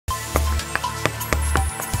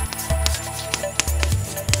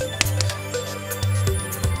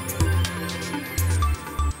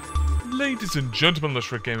Ladies and gentlemen, let's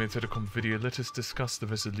Gaming Telecom video. Let us discuss the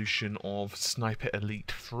resolution of Sniper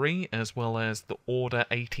Elite 3 as well as the Order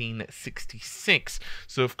 1866.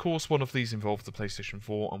 So of course one of these involved the PlayStation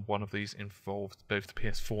 4 and one of these involved both the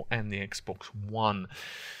PS4 and the Xbox One.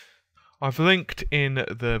 I've linked in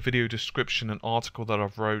the video description an article that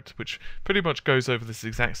I've wrote which pretty much goes over this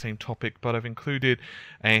exact same topic, but I've included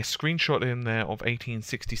a screenshot in there of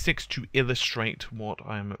 1866 to illustrate what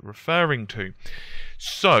I'm referring to.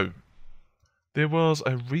 So, there was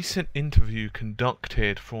a recent interview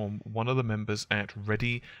conducted from one of the members at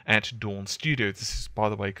Ready at Dawn Studio. This is, by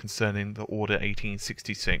the way, concerning the Order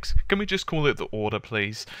 1866. Can we just call it the Order,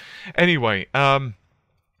 please? Anyway, and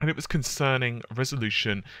it was concerning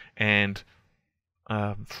resolution and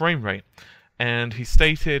frame rate. And he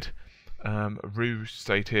stated, Rue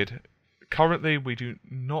stated, currently we do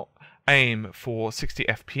not aim for 60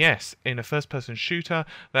 FPS. In a first-person shooter,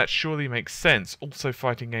 that surely makes sense. Also,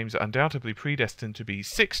 fighting games are undoubtedly predestined to be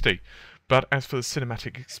 60. But as for the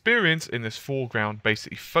cinematic experience in this foreground,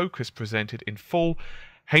 basically focus presented in full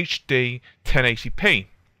HD 1080p.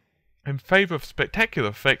 In favour of spectacular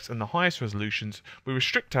effects and the highest resolutions, we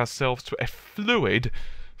restrict ourselves to a fluid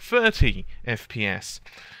 30 FPS.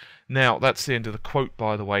 Now, that's the end of the quote,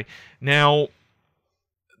 by the way. Now,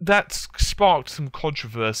 that's sparked some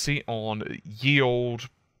controversy on ye old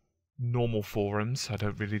normal forums. I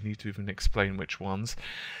don't really need to even explain which ones.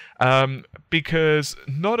 Because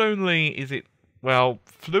not only is it, well,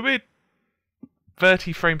 fluid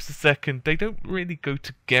 30 frames a second, they don't really go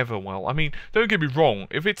together well. I mean, don't get me wrong,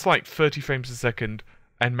 if it's like 30 frames a second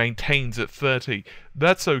and maintains at 30,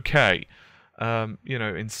 that's okay. You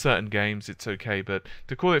know, in certain games it's okay, but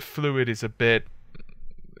to call it fluid is a bit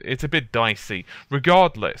dicey.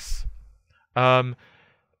 Regardless, when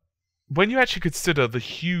you actually consider the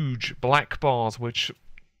huge black bars, which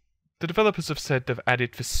the developers have said they've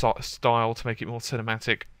added for style to make it more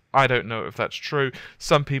cinematic, I don't know if that's true.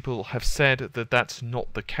 Some people have said that that's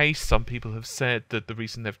not the case. Some people have said that the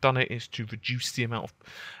reason they've done it is to reduce the amount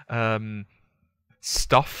of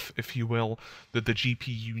stuff, if you will, that the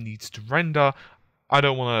GPU needs to render. I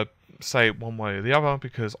don't want to say it one way or the other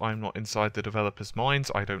because I'm not inside the developers' minds.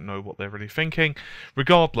 I don't know what they're really thinking.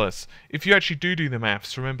 Regardless, if you actually do the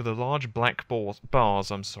maths, remember the large black the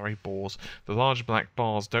large black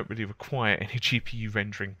bars don't really require any GPU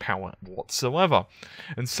rendering power whatsoever.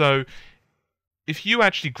 And so, if you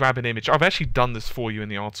actually grab an image, I've actually done this for you in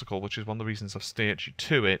the article, which is one of the reasons I've steered you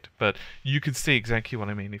to it, but you can see exactly what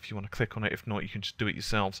I mean if you want to click on it. If not, you can just do it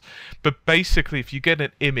yourselves. But basically, if you get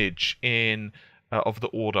an image in of the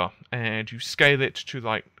Order and you scale it to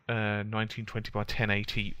like 1920 by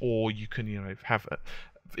 1080, or you can, you know, have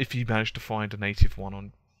if you manage to find a native one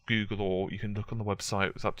on Google, or you can look on the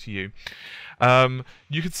website, it's up to you.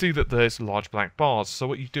 You can see that there's large black bars. So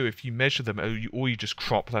what you do, if you measure them, or you just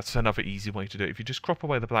crop, that's another easy way to do it. If you just crop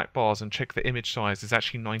away the black bars and check the image size, it's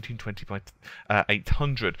actually 1920 by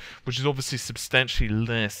 800, which is obviously substantially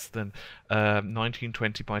less than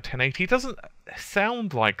 1920 by 1080. It doesn't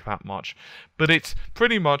sound like that much, but it's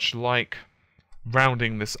pretty much like,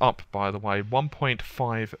 rounding this up, by the way,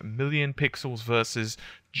 1.5 million pixels versus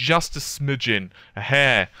just a smidgen, a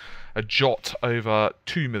hair, a jot over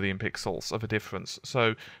 2 million pixels of a difference.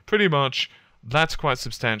 So pretty much that's quite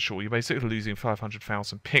substantial. You're basically losing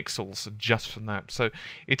 500,000 pixels just from that. So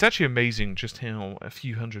it's actually amazing just how a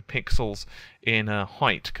few hundred pixels in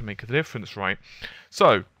height can make a difference, right?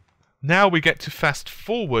 So now we get to fast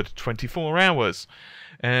forward 24 hours.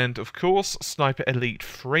 And of course, Sniper Elite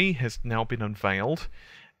 3 has now been unveiled,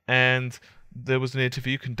 and there was an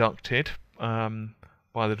interview conducted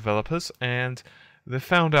by the developers, and they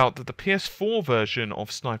found out that the PS4 version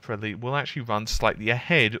of Sniper Elite will actually run slightly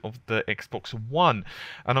ahead of the Xbox One.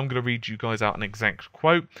 And I'm going to read you guys out an exact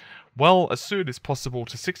quote. Well, as soon as possible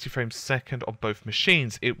to 60 frames a second on both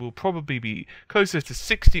machines. It will probably be closer to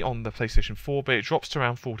 60 on the PlayStation 4, but it drops to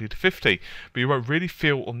around 40 to 50. But you won't really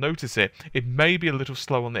feel or notice it. It may be a little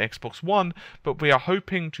slow on the Xbox One, but we are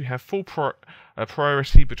hoping to have full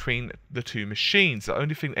priority between the two machines. The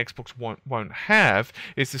only thing the Xbox One won't have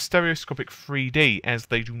is the stereoscopic 3D, as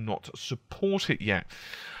they do not support it yet.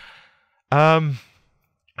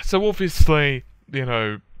 So obviously, you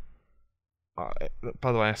know,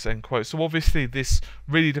 by the way, I say in quotes. So obviously, this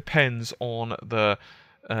really depends on the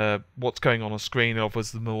what's going on screen.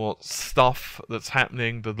 Obviously, the more stuff that's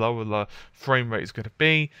happening, the lower the frame rate is going to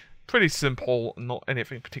be. Pretty simple, not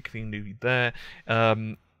anything particularly new there.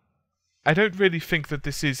 I don't really think that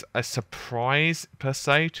this is a surprise per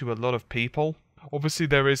se to a lot of people. Obviously,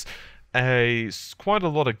 there is quite a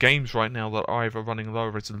lot of games right now that are either running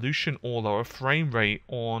lower resolution or lower frame rate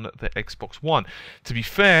on the Xbox One. To be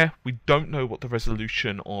fair, we don't know what the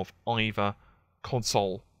resolution of either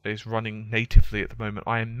console is running natively at the moment.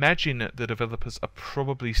 I imagine the developers are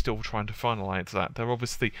probably still trying to finalize that. They're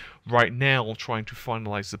obviously right now trying to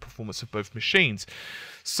finalize the performance of both machines.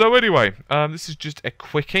 So anyway, this is just a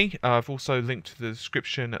quickie. I've also linked to the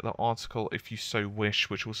description the article if you so wish,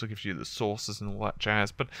 which also gives you the sources and all that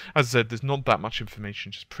jazz. But as I said, there's not that much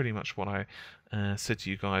information, just pretty much what I said to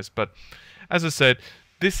you guys. But as I said,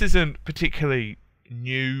 this isn't particularly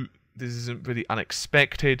new. This isn't really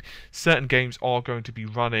unexpected. Certain games are going to be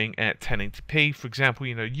running at 1080p. For example,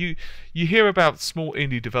 you hear about small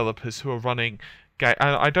indie developers who are running.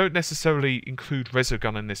 I don't necessarily include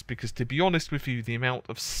Resogun in this because, to be honest with you, the amount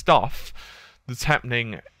of stuff that's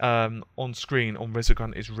happening on screen on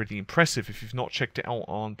Resogun is really impressive. If you've not checked it out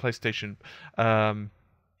on PlayStation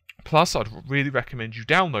Plus, I'd really recommend you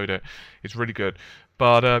download it. It's really good.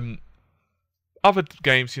 But other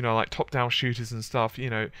games, like top-down shooters and stuff,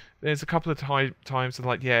 there's a couple of times that,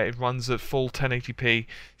 like, yeah, it runs at full 1080p,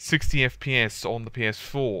 60 FPS on the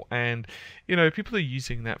PS4, and, people are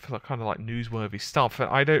using that for kind of like newsworthy stuff, and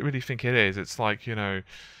I don't really think it is. It's like, the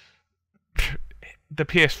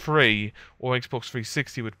PS3 or Xbox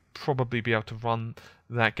 360 would probably be able to run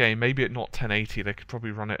that game, maybe at not 1080, they could probably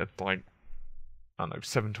run it at, like, I don't know,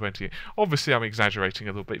 720. Obviously, I'm exaggerating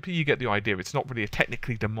a little bit, but you get the idea. It's not really a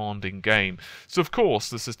technically demanding game. So, of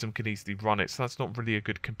course, the system can easily run it, so that's not really a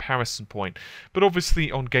good comparison point. But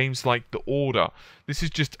obviously, on games like The Order, this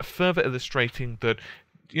is just further illustrating that,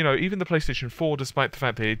 even the PlayStation 4, despite the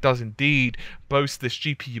fact that it does indeed boast this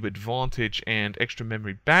GPU advantage and extra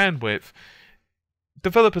memory bandwidth,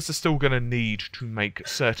 developers are still going to need to make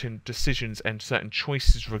certain decisions and certain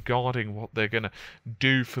choices regarding what they're going to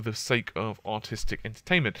do for the sake of artistic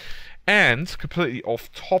entertainment. And completely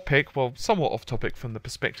off topic, well, somewhat off topic from the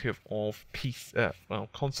perspective of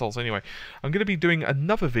consoles anyway, I'm going to be doing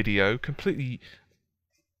another video completely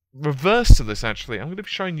reverse to this, actually. I'm going to be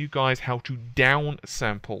showing you guys how to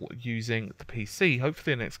downsample using the PC,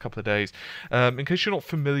 hopefully in the next couple of days. In case you're not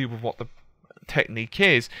familiar with what the technique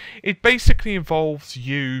is, it basically involves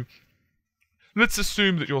you. Let's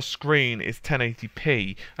assume that your screen is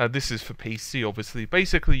 1080p. This is for PC, obviously.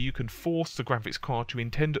 Basically, you can force the graphics card to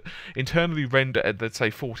internally render at, let's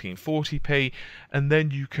say, 1440p, and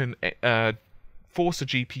then you can force the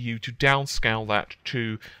GPU to downscale that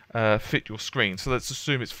to fit your screen. So let's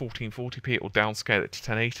assume it's 1440p, it will downscale it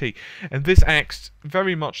to 1080. And this acts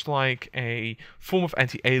very much like a form of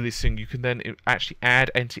anti-aliasing. You can then actually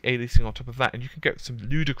add anti-aliasing on top of that, and you can get some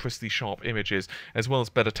ludicrously sharp images, as well as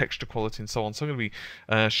better texture quality and so on. So I'm going to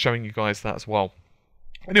be showing you guys that as well.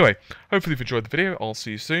 Anyway, hopefully you've enjoyed the video. I'll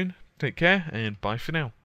see you soon. Take care, and bye for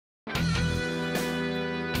now.